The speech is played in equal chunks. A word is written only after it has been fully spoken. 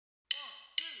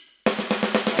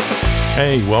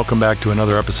Hey, welcome back to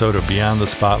another episode of Beyond the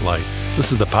Spotlight.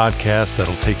 This is the podcast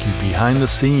that'll take you behind the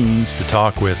scenes to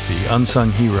talk with the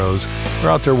unsung heroes who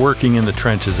are out there working in the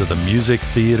trenches of the music,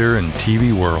 theater, and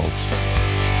TV worlds.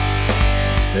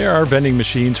 There are vending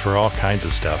machines for all kinds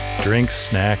of stuff, drinks,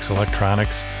 snacks,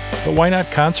 electronics, but why not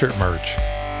concert merch?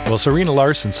 Well, Serena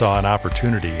Larson saw an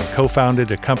opportunity and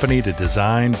co-founded a company to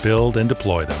design, build, and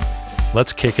deploy them.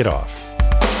 Let's kick it off.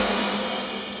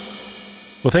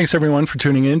 Well, thanks everyone for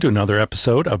tuning in to another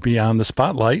episode of Beyond the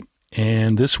Spotlight.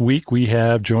 And this week we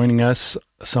have joining us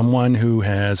someone who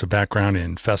has a background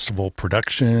in festival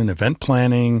production, event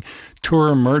planning,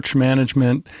 tour merch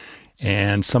management,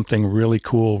 and something really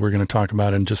cool we're going to talk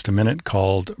about in just a minute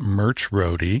called Merch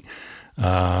Roadie.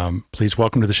 Please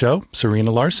welcome to the show,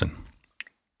 Serena Larson.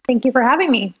 Thank you for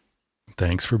having me.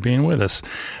 Thanks for being with us.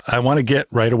 I want to get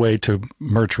right away to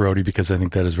Merch Roadie because I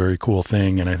think that is a very cool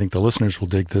thing, and I think the listeners will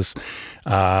dig this.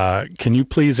 Can you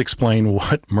please explain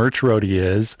what Merch Roadie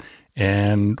is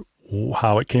and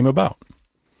how it came about?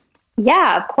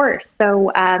 Yeah, of course.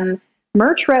 So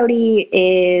Merch Roadie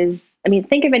is,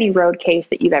 think of any road case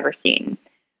that you've ever seen.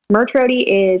 Merch Roadie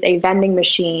is a vending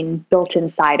machine built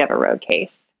inside of a road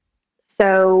case.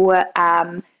 So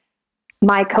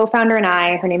my co-founder and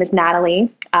I, her name is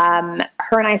Natalie,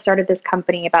 her and I started this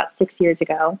company about 6 years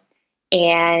ago.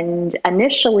 And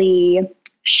initially,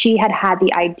 she had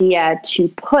the idea to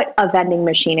put a vending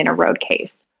machine in a road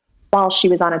case while she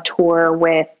was on a tour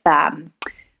with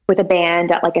a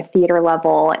band at like a theater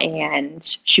level,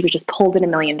 and she was just pulled in a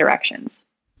million directions.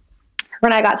 Her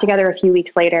and I got together a few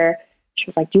weeks later. She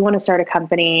was like, "Do you want to start a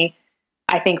company?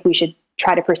 I think we should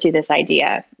try to pursue this idea."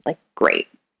 I was like, "Great."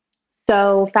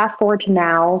 So fast forward to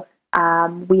now,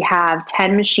 we have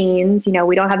 10 machines.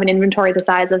 We don't have an inventory the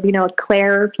size of, a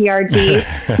Claire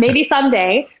PRG, maybe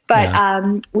someday,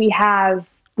 but we have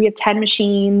 10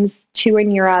 machines, 2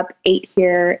 in Europe, 8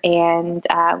 here. And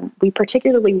we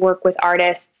particularly work with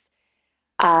artists.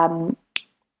 Not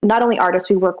only artists,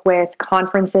 we work with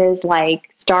conferences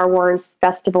like Star Wars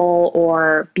Festival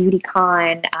or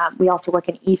BeautyCon. We also work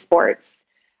in esports.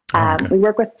 We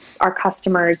work with our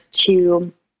customers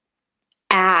to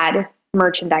add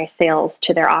merchandise sales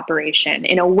to their operation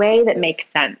in a way that makes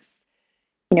sense.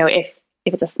 If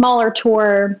it's a smaller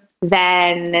tour,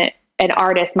 then an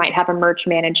artist might have a merch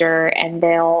manager and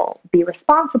they'll be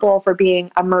responsible for being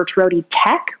a Merch Roadie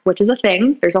tech, which is a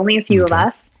thing. There's only a few of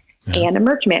us, and a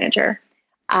merch manager.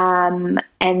 And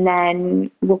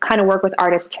then we'll kind of work with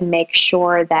artists to make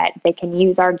sure that they can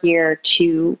use our gear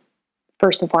to,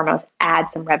 first and foremost, add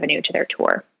some revenue to their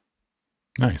tour.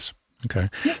 Nice. Okay.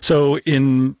 So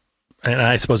and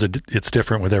I suppose it's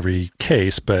different with every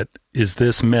case, but is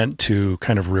this meant to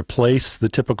kind of replace the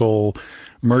typical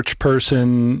merch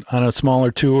person on a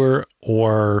smaller tour,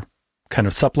 or kind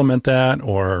of supplement that,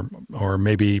 or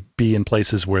maybe be in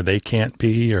places where they can't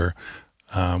be, or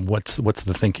what's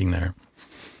the thinking there?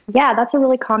 Yeah, that's a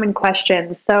really common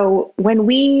question. So when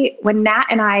Nat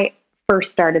and I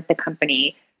first started the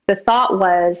company, the thought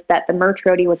was that the Merch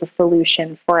Roadie was a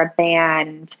solution for a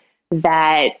band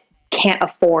that can't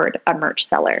afford a merch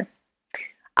seller.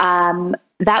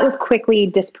 That was quickly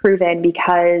disproven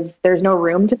because there's no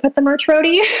room to put the Merch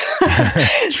Roadie.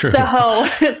 True.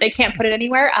 So they can't put it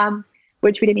anywhere,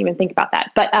 which we didn't even think about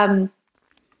that. But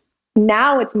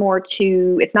now it's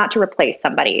not to replace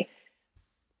somebody.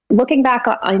 Looking back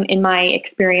in my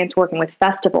experience working with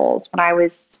festivals, when I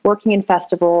was working in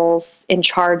festivals in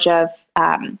charge of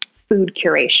food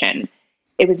curation,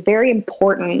 it was very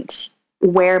important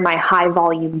where my high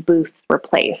volume booths were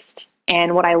placed.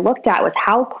 And what I looked at was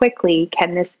how quickly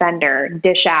can this vendor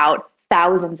dish out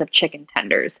thousands of chicken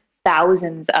tenders,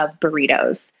 thousands of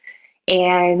burritos.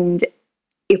 And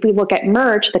if we look at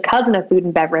merch, the cousin of food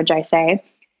and beverage, I say,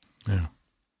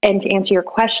 and to answer your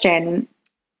question,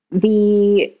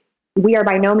 we are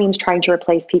by no means trying to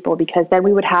replace people, because then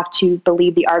we would have to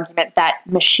believe the argument that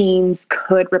machines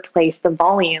could replace the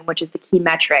volume, which is the key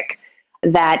metric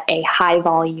that a high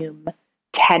volume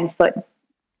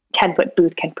 10-foot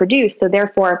booth can produce. So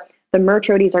therefore, the Merch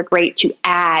Roadies are great to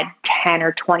add 10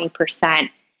 or 20%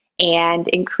 and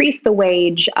increase the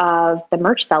wage of the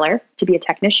merch seller to be a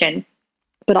technician,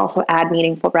 but also add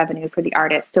meaningful revenue for the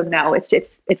artist. So no,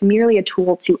 it's merely a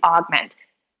tool to augment.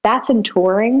 That's in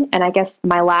touring. And I guess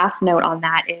my last note on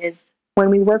that is when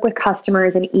we work with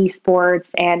customers in esports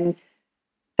and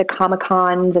the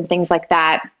Comic-Cons and things like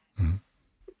that,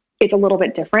 it's a little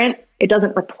bit different. It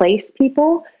doesn't replace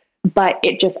people, but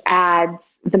it just adds,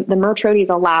 the Merch Roadies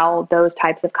allow those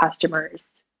types of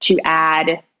customers to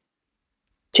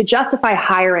justify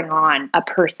hiring on a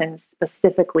person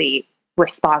specifically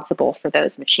responsible for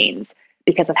those machines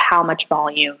because of how much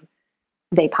volume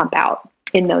they pump out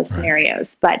in those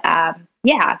scenarios. But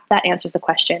yeah, that answers the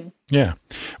question. Yeah.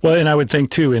 Well, and I would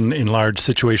think too, in large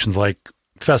situations like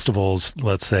festivals,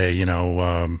 let's say,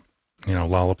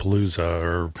 Lollapalooza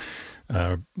or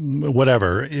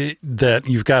whatever, that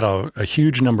you've got a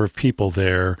huge number of people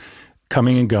there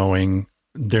coming and going.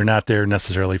 They're not there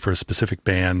necessarily for a specific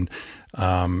band.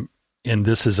 And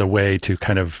this is a way to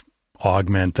kind of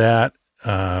augment that,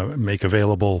 make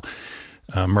available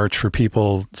merch for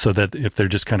people so that if they're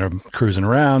just kind of cruising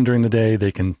around during the day,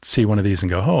 they can see one of these and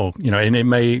go, oh, and it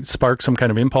may spark some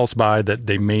kind of impulse buy that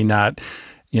they may not,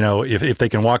 if they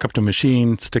can walk up to a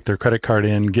machine, stick their credit card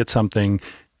in, get something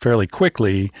fairly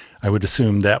quickly, I would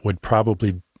assume that would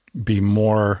probably be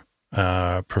more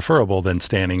preferable than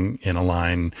standing in a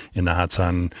line in the hot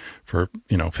sun for,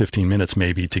 15 minutes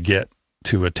maybe to get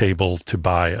to a table to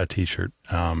buy a t-shirt,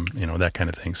 that kind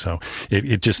of thing. So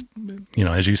it just,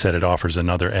 as you said, it offers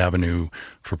another avenue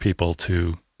for people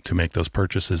to make those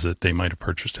purchases that they might have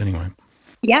purchased anyway.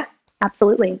 Yeah,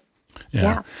 absolutely.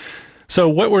 Yeah. So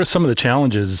what were some of the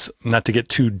challenges, not to get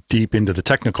too deep into the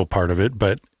technical part of it,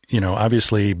 but,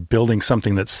 obviously building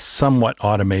something that's somewhat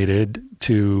automated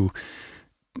to,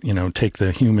 take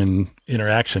the human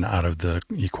interaction out of the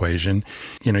equation.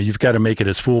 You've got to make it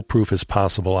as foolproof as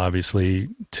possible, obviously,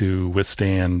 to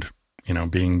withstand,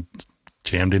 being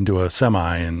jammed into a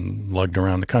semi and lugged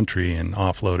around the country and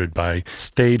offloaded by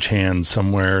stagehands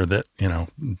somewhere that,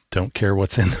 don't care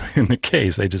what's in the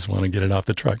case. They just want to get it off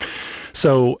the truck.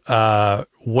 So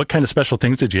what kind of special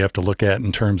things did you have to look at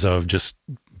in terms of just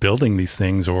building these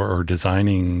things or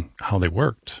designing how they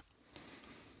worked?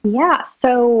 Yeah.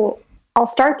 So I'll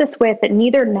start this with that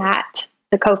neither Nat,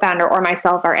 the co-founder, or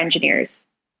myself are engineers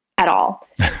at all.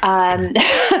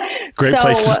 Great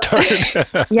place to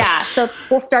start. Yeah, so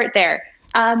we'll start there.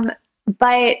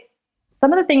 But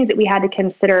some of the things that we had to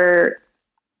consider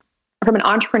from an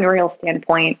entrepreneurial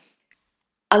standpoint,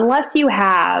 unless you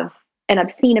have an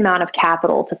obscene amount of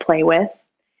capital to play with,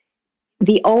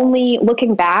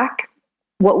 looking back,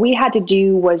 what we had to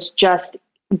do was just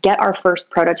get our first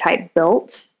prototype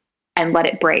built and let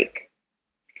it break.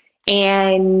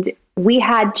 And we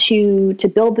had to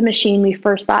build the machine. We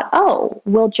first thought,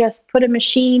 we'll just put a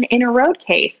machine in a road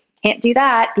case. Can't do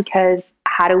that because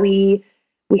we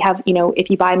have, if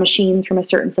you buy machines from a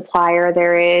certain supplier,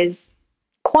 there is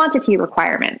quantity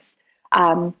requirements.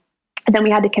 And then we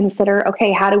had to consider,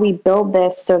 okay, how do we build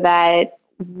this so that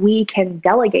we can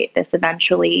delegate this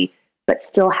eventually, but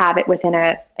still have it within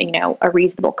a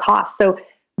reasonable cost. So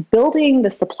building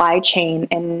the supply chain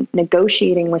and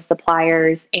negotiating with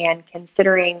suppliers and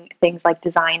considering things like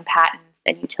design patents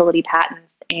and utility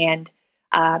patents and,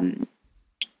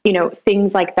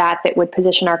 things like that would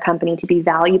position our company to be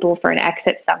valuable for an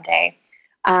exit someday.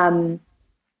 In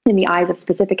the eyes of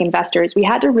specific investors, we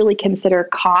had to really consider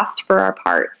cost for our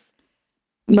parts.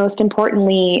 Most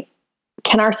importantly,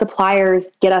 can our suppliers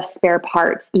get us spare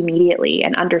parts immediately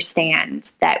and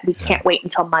understand that we can't wait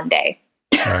until Monday?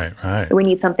 Right. We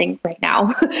need something right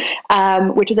now,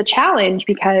 which is a challenge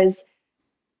because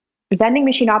vending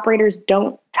machine operators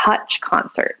don't touch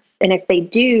concerts. And if they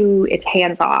do, it's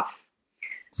hands off.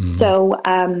 Mm-hmm.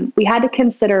 So we had to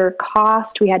consider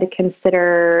cost. We had to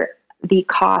consider the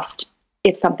cost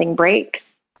if something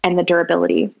breaks and the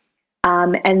durability.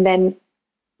 And then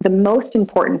the most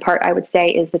important part, I would say,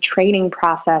 is the training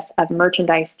process of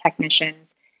merchandise technicians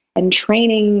and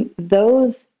training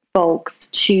those folks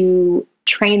to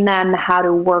train them how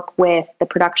to work with the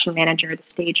production manager, the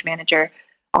stage manager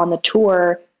on the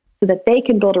tour so that they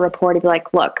can build a rapport to be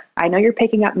like, look, I know you're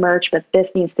picking up merch, but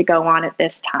this needs to go on at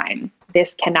this time.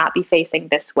 This cannot be facing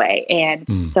this way,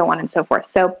 and so on and so forth.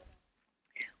 So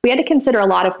we had to consider a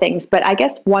lot of things, but I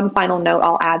guess one final note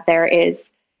I'll add there is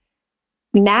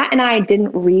Nat and I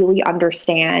didn't really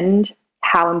understand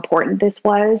how important this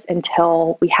was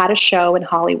until we had a show in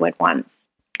Hollywood once.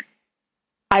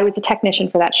 I was a technician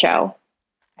for that show.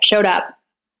 I showed up.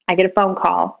 I get a phone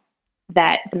call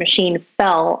that the machine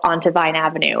fell onto Vine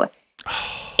Avenue.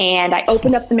 And I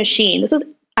opened up the machine.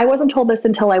 I wasn't told this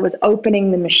until I was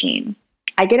opening the machine.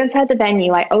 I get inside the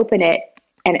venue, I open it,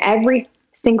 and every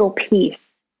single piece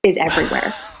is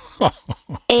everywhere.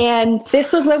 And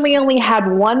this was when we only had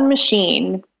one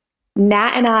machine.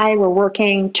 Nat and I were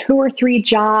working 2 or 3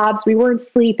 jobs. We weren't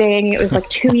sleeping. It was like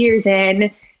 2 years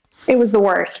in. It was the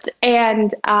worst.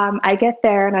 And I get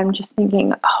there and I'm just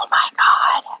thinking, oh my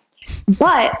God.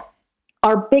 But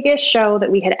our biggest show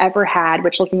that we had ever had,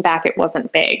 which looking back, it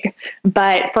wasn't big,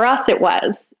 but for us it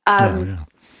was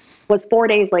 4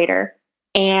 days later.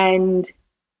 And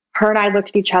her and I looked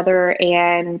at each other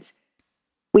and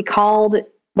we called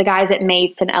the guys at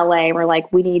Mates in LA. We're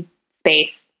like, we need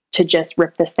space. to just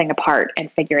rip this thing apart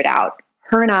and figure it out.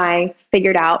 Her and I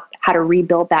figured out how to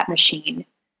rebuild that machine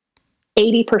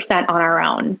 80% on our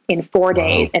own in 4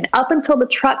 days. And up until the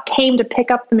truck came to pick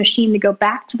up the machine to go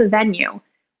back to the venue,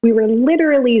 we were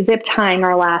literally zip tying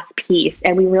our last piece.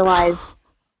 And we realized,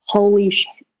 holy shit,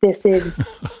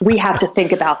 we have to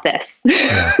think about this.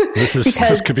 Yeah,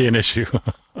 this could be an issue.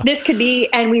 This could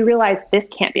be, and we realized this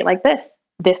can't be like this.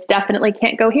 This definitely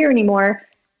can't go here anymore.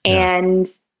 Yeah. And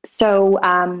so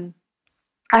I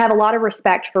have a lot of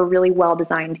respect for really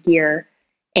well-designed gear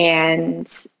and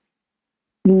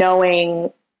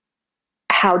knowing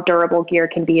how durable gear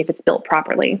can be if it's built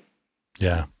properly.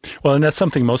 Yeah. Well, and that's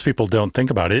something most people don't think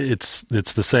about. It's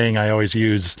the saying I always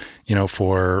use,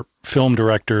 for film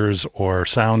directors or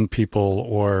sound people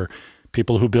or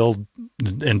people who build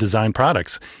and design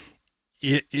products.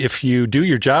 If you do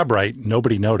your job right,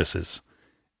 nobody notices.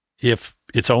 If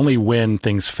it's only when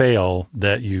things fail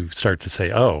that you start to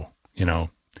say, oh,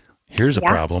 here's a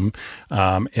problem.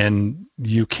 And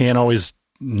you can't always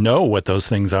know what those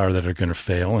things are that are going to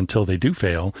fail until they do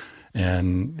fail.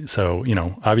 And so,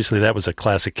 obviously that was a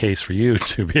classic case for you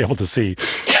to be able to see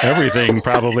everything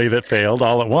probably that failed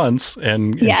all at once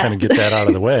and kind of get that out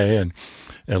of the way and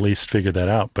at least figure that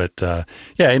out. But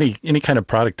any kind of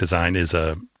product design is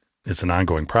an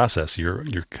ongoing process. You're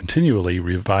continually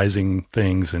revising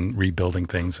things and rebuilding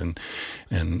things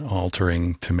and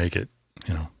altering to make it,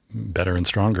 better and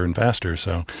stronger and faster.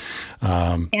 So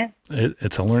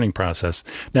it's a learning process.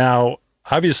 Now,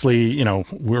 obviously,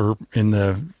 we're in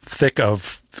the thick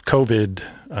of COVID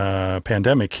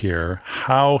pandemic here.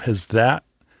 How has that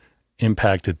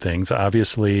impacted things?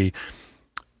 Obviously,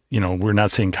 we're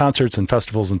not seeing concerts and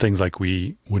festivals and things like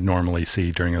we would normally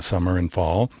see during the summer and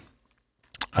fall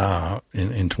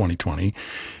in 2020.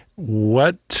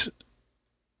 What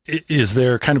is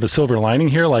there kind of a silver lining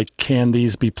here? Like, can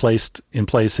these be placed in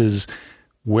places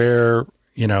where,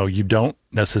 you don't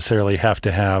necessarily have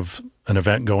to have an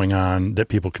event going on, that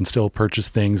people can still purchase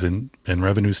things and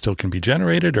revenue still can be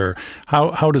generated? Or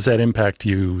how does that impact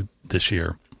you this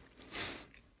year?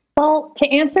 Well, to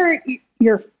answer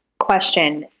your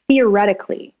question,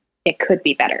 theoretically, it could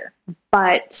be better,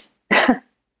 but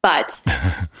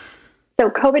so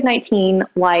COVID-19,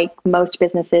 like most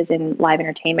businesses in live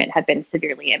entertainment, have been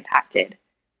severely impacted.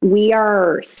 We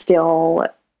are still,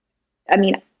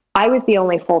 I was the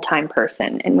only full-time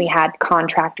person, and we had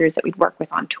contractors that we'd work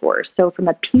with on tours. So from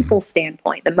a people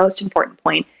standpoint, the most important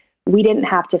point, we didn't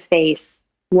have to face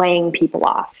laying people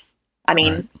off.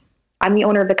 Right. I'm the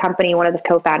owner of the company, one of the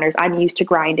co-founders. I'm used to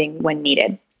grinding when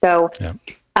needed. So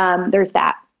there's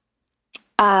that.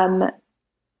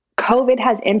 COVID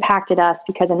has impacted us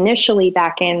because initially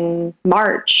back in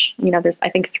March, there's, I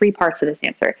think, 3 parts to this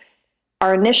answer.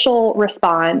 Our initial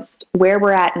response, where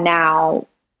we're at now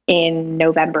in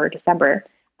November, December,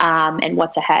 and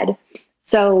what's ahead.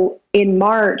 So in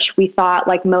March, we thought,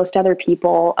 like most other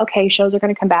people, okay, shows are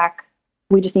going to come back.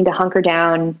 We just need to hunker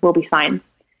down. We'll be fine.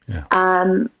 Yeah.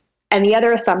 And the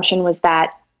other assumption was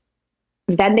that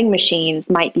vending machines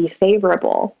might be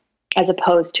favorable as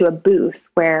opposed to a booth,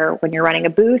 where when you're running a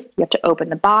booth, you have to open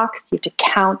the box, you have to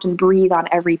count and breathe on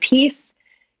every piece.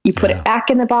 You put it back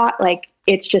in the box. Like,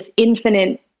 it's just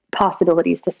infinite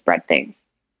possibilities to spread things.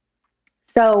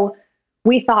 So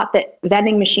we thought that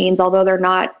vending machines, although they're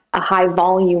not a high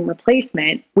volume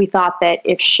replacement, we thought that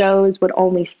if shows would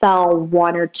only sell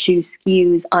 1 or 2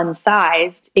 SKUs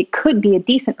unsized, it could be a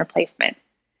decent replacement.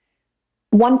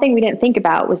 One thing we didn't think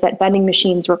about was that vending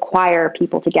machines require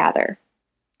people to gather.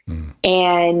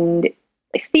 And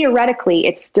theoretically,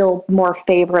 it's still more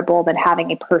favorable than having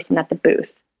a person at the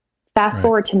booth. Fast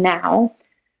forward to now,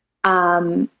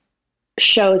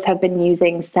 shows have been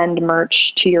using send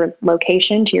merch to your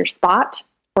location, to your spot,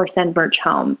 or send merch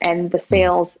home. And the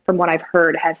sales, from what I've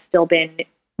heard, have still been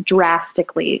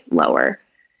drastically lower.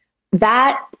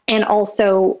 That, and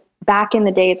also back in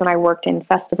the days when I worked in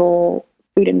festival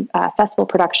food and festival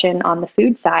production on the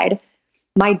food side,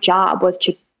 my job was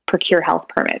to procure health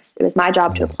permits. It was my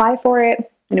job to apply for it,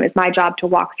 and it was my job to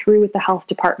walk through with the health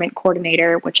department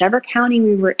coordinator, whichever county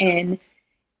we were in,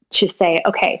 to say,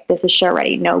 okay, this is show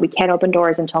ready. No, we can't open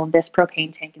doors until this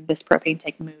propane tank and this propane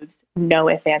tank moves. No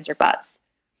ifs, ands, or buts.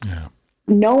 Yeah.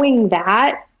 Knowing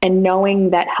that, and knowing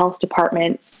that health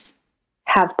departments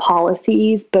have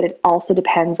policies, but it also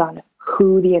depends on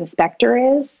who the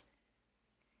inspector is.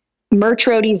 Merch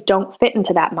roadies don't fit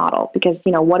into that model because,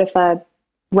 what if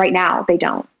right now they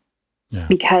don't? Yeah.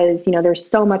 Because, there's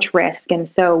so much risk. And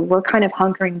so we're kind of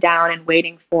hunkering down and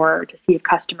waiting to see if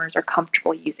customers are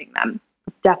comfortable using them.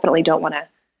 Definitely don't want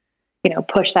to,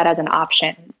 push that as an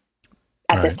option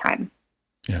at this time.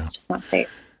 Yeah. It's just not safe.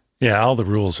 Yeah, all the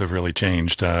rules have really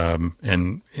changed.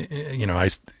 And,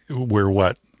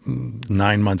 we're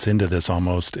 9 months into this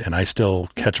almost, and I still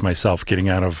catch myself getting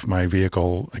out of my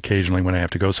vehicle occasionally when I have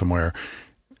to go somewhere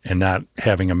and not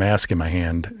having a mask in my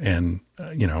hand. And,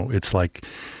 it's like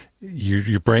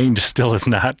your brain just still is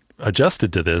not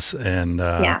adjusted to this. And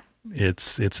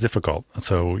it's difficult.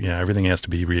 So, everything has to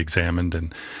be reexamined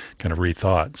and kind of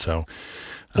rethought. So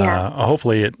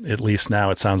hopefully, at least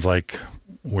now it sounds like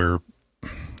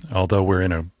although we're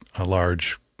in a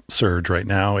large surge right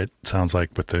now, it sounds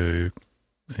like with the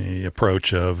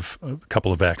approach of a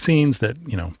couple of vaccines that,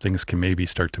 things can maybe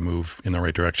start to move in the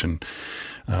right direction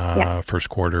first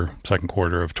quarter, second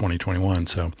quarter of 2021.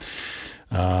 So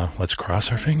let's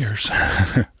cross our fingers.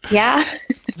 Yeah.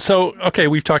 So, okay,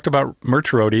 we've talked about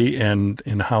Merch Roadie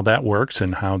and how that works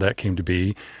and how that came to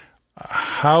be.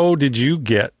 How did you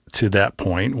get to that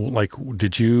point? Like,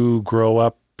 did you grow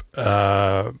up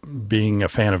being a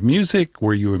fan of music?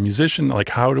 Were you a musician? Like,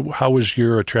 how was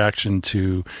your attraction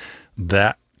to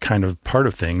that kind of part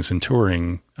of things and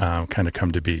touring kind of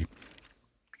come to be?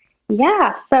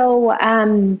 Yeah. So,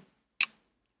 I'm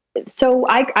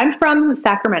from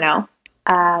Sacramento,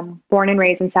 born and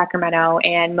raised in Sacramento,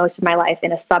 and most of my life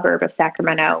in a suburb of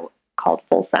Sacramento called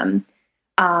Folsom.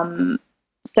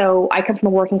 So I come from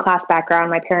a working class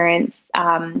background. My parents,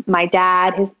 my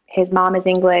dad, his mom is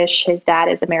English, his dad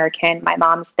is American. My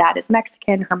mom's dad is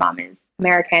Mexican, her mom is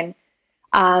American.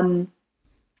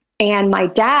 And my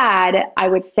dad, I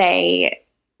would say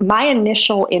my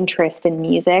initial interest in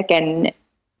music and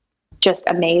just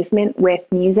amazement with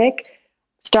music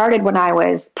started when I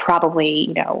was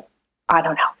probably,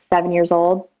 7 years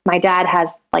old. My dad has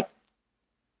like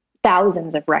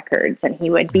thousands of records, and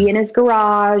he would be in his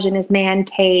garage, in his man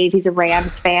cave. He's a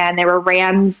Rams fan. There were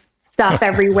Rams stuff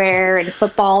everywhere and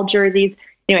football jerseys.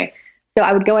 Anyway, so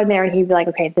I would go in there and he'd be like,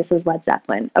 okay, this is Led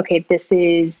Zeppelin. Okay, this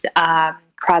is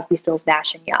Crosby, Stills,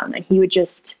 Nash & Young. And he would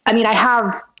I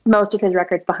have most of his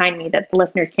records behind me that the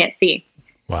listeners can't see.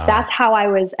 Wow. That's how I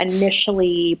was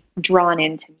initially drawn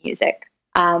into music.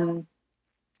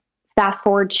 Fast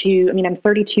forward to, I'm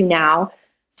 32 now.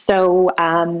 So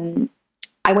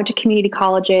I went to community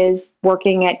colleges,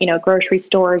 working at, grocery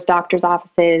stores, doctor's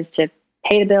offices to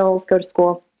pay the bills, go to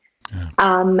school.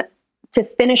 Yeah. To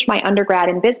finish my undergrad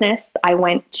in business, I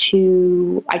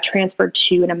transferred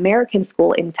to an American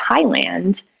school in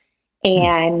Thailand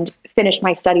and finished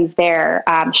my studies there,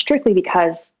 strictly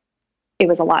because it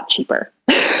was a lot cheaper.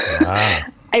 Wow.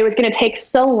 It was going to take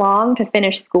so long to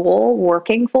finish school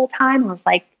working full time. I was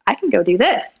like, I can go do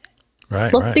this.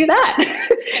 Right. Let's do that.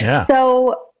 Yeah.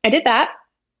 So I did that.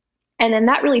 And then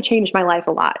that really changed my life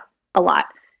a lot.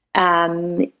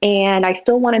 And I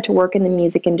still wanted to work in the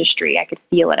music industry. I could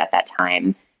feel it at that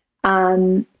time.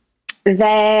 Then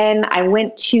I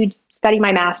went to study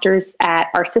my master's at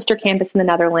our sister campus in the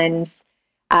Netherlands,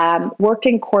 worked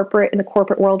in the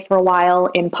corporate world for a while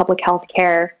in public health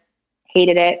care,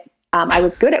 hated it. I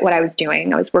was good at what I was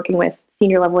doing. I was working with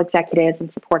senior level executives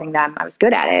and supporting them. I was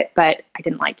good at it, but I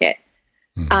didn't like it.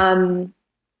 Mm-hmm.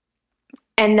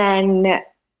 And then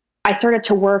I started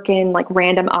to work in like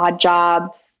random odd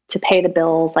jobs to pay the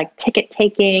bills, like ticket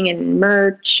taking and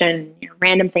merch and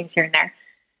random things here and there.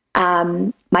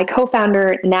 My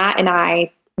co-founder, Nat, and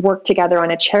I worked together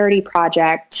on a charity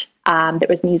project that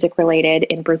was music related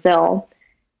in Brazil.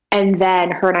 And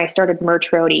then her and I started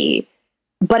Merch Roadie.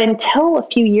 But until a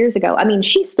few years ago,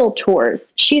 she still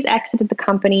tours. She's exited the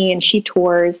company and she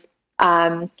tours.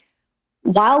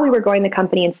 While we were growing the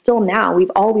company, and still now, we've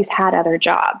always had other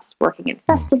jobs, working in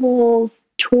festivals,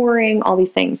 touring, all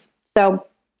these things. So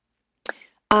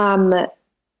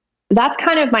that's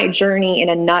kind of my journey in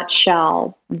a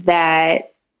nutshell,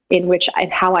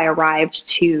 how I arrived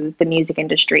to the music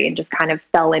industry and just kind of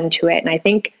fell into it. And I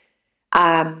think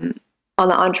on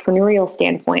the entrepreneurial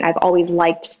standpoint, I've always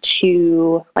liked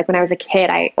to, like when I was a kid,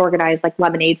 I organized like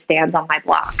lemonade stands on my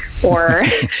block, or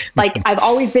like I've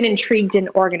always been intrigued in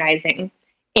organizing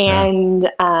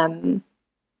and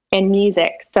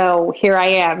music. So here I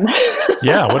am.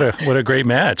 Yeah. What a great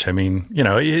match.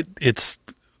 It's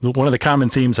one of the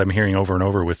common themes I'm hearing over and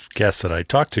over with guests that I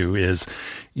talk to is,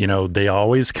 they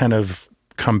always kind of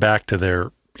come back to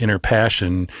their inner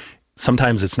passion.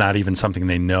 Sometimes it's not even something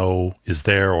they know is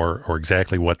there or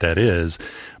exactly what that is,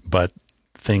 but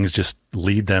things just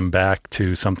lead them back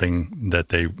to something that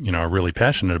they, are really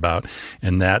passionate about.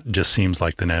 And that just seems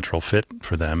like the natural fit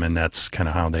for them. And that's kind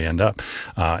of how they end up.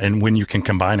 And when you can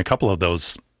combine a couple of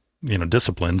those,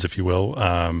 disciplines, if you will,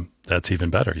 that's even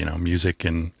better. Music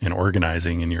and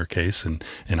organizing in your case, and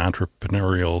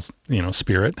entrepreneurial,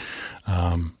 spirit.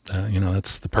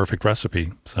 That's the perfect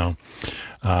recipe. So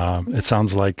it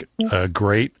sounds like a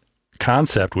great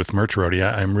concept with Merch Roadie.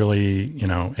 I'm really,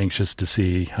 anxious to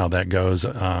see how that goes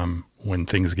when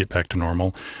things get back to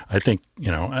normal. I think,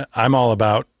 I'm all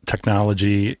about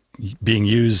technology being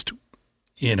used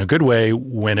in a good way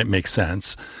when it makes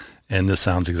sense. And this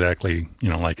sounds exactly,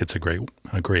 like it's a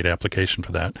great application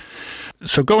for that.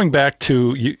 So going back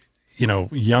to,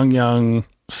 young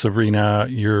Serena,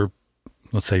 you're,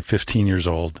 let's say 15 years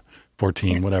old,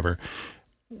 14, whatever.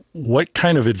 What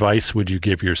kind of advice would you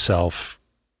give yourself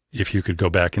if you could go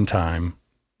back in time?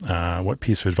 What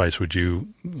piece of advice would you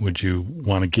want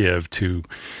to give to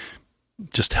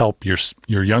just help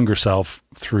your younger self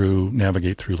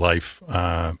navigate through life?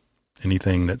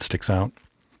 Anything that sticks out?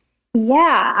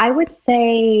 Yeah, I would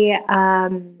say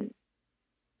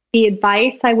the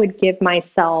advice I would give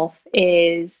myself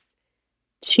is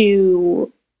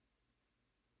to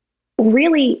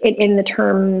really, in the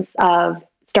terms of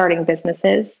starting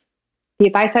businesses, the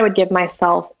advice I would give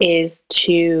myself is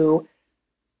to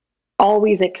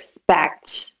always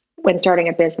expect when starting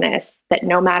a business that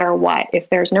no matter what, if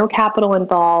there's no capital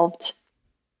involved,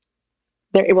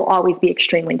 it will always be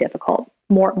extremely difficult,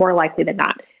 more likely than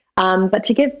not. But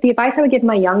to give the advice I would give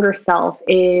my younger self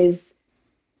is,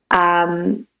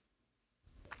 I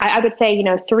would say,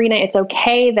 Serena, it's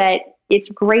okay that it's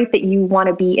great that you want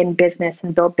to be in business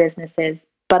and build businesses,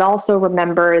 but also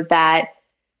remember that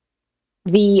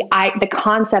the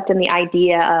concept and the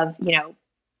idea of,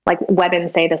 like women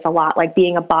say this a lot, like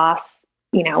being a boss,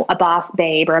 a boss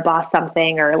babe or a boss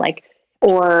something, or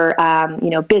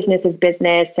business is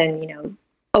business, and,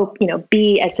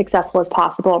 be as successful as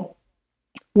possible.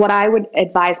 What I would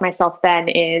advise myself then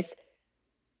is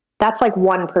that's like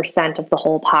 1% of the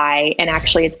whole pie. And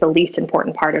actually it's the least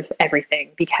important part of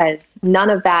everything, because none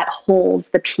of that holds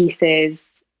the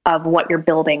pieces of what you're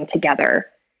building together.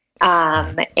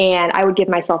 And I would give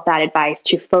myself that advice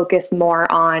to focus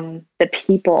more on the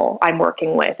people I'm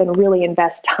working with and really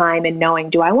invest time in knowing,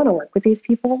 do I want to work with these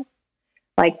people?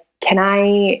 Like,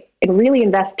 and really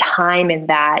invest time in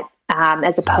that,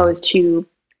 as opposed to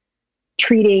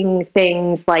treating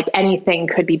things like anything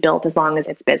could be built as long as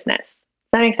it's business.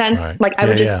 Does that make sense? Right. Like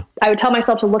I would tell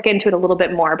myself to look into it a little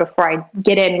bit more before I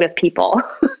get in with people.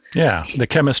 Yeah. The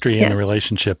chemistry in the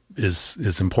relationship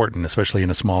is important, especially in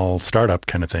a small startup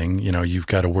kind of thing. You've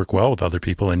got to work well with other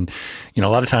people. And, a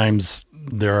lot of times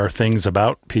there are things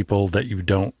about people that you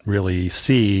don't really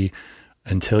see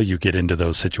until you get into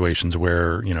those situations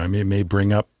where, it may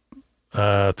bring up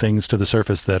things to the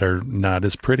surface that are not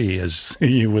as pretty as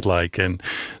you would like. And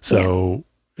so,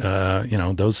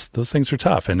 those things are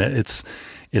tough, and it's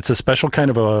a special kind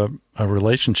of a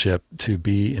relationship to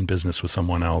be in business with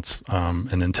someone else.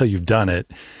 And until you've done it,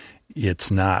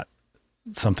 it's not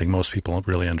something most people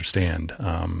really understand.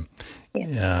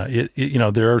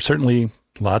 There are certainly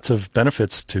lots of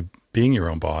benefits to being your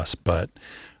own boss, but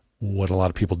what a lot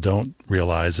of people don't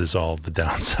realize is all the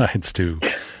downsides to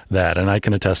that. And I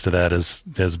can attest to that as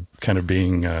kind of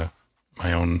being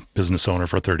my own business owner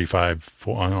for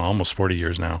almost 40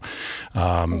 years now.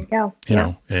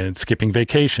 And skipping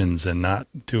vacations and not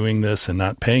doing this and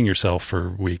not paying yourself for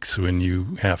weeks when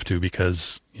you have to,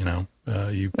 because,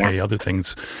 you pay other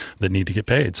things that need to get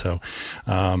paid. So,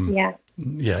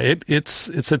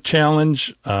 it's a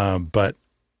challenge. But,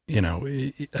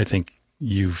 I think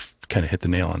you've kind of hit the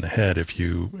nail on the head. If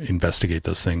you investigate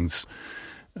those things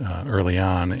early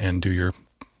on and do your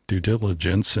due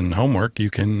diligence and homework, you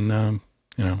can,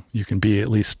 you can be at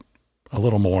least a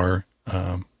little more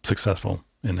successful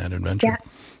in that adventure.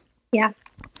 Yeah.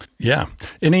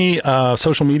 Any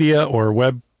social media or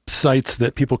websites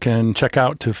that people can check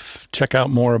out to check out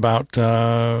more about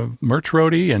Merch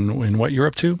Roadie and what you're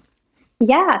up to?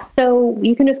 Yeah, so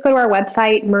you can just go to our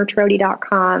website,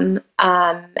 merchroadie.com.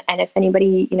 And if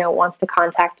anybody, wants to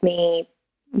contact me,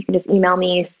 you can just email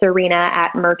me,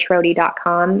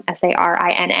 serena@merchroadie.com,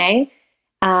 Sarina.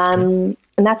 And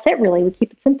that's it, really. We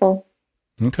keep it simple.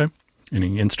 Okay.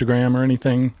 Any Instagram or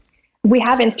anything? We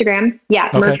have Instagram. Yeah,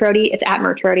 okay. Merch Roadie. It's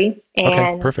 @merchroadie. And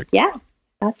okay, perfect. Yeah,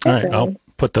 that's it. All right, really. I'll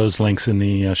put those links in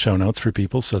the show notes for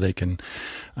people so they can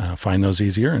find those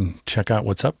easier and check out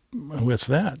what's up with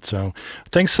that. So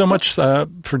thanks so much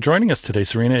for joining us today,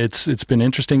 Serena. It's been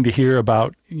interesting to hear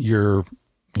about your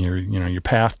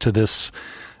path to this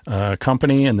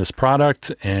company and this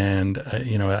product. And,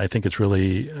 I think it's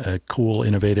really a cool,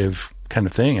 innovative kind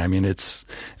of thing. I mean, it's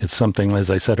something,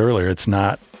 as I said earlier, it's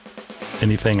not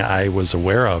anything I was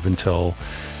aware of until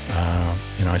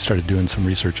I started doing some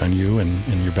research on you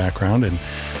and your background, and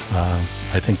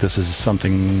I think this is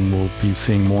something we'll be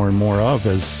seeing more and more of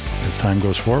as time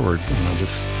goes forward.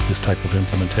 This type of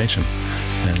implementation.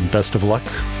 And best of luck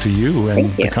to you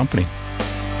and the company.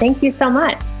 Thank you so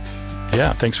much.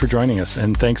 Yeah, thanks for joining us,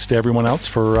 and thanks to everyone else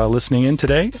for listening in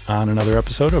today on another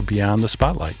episode of Beyond the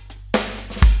Spotlight.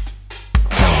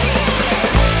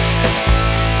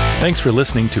 Thanks for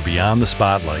listening to Beyond the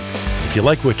Spotlight. If you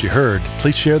like what you heard,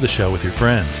 please share the show with your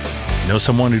friends. Know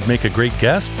someone who'd make a great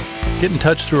guest? Get in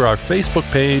touch through our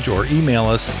Facebook page or email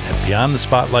us at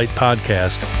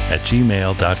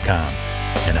beyondthespotlightpodcast@gmail.com.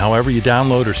 And however you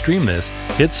download or stream this,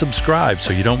 hit subscribe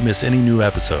so you don't miss any new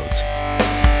episodes.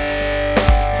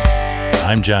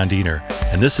 I'm John Diener,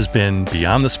 and this has been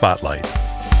Beyond the Spotlight.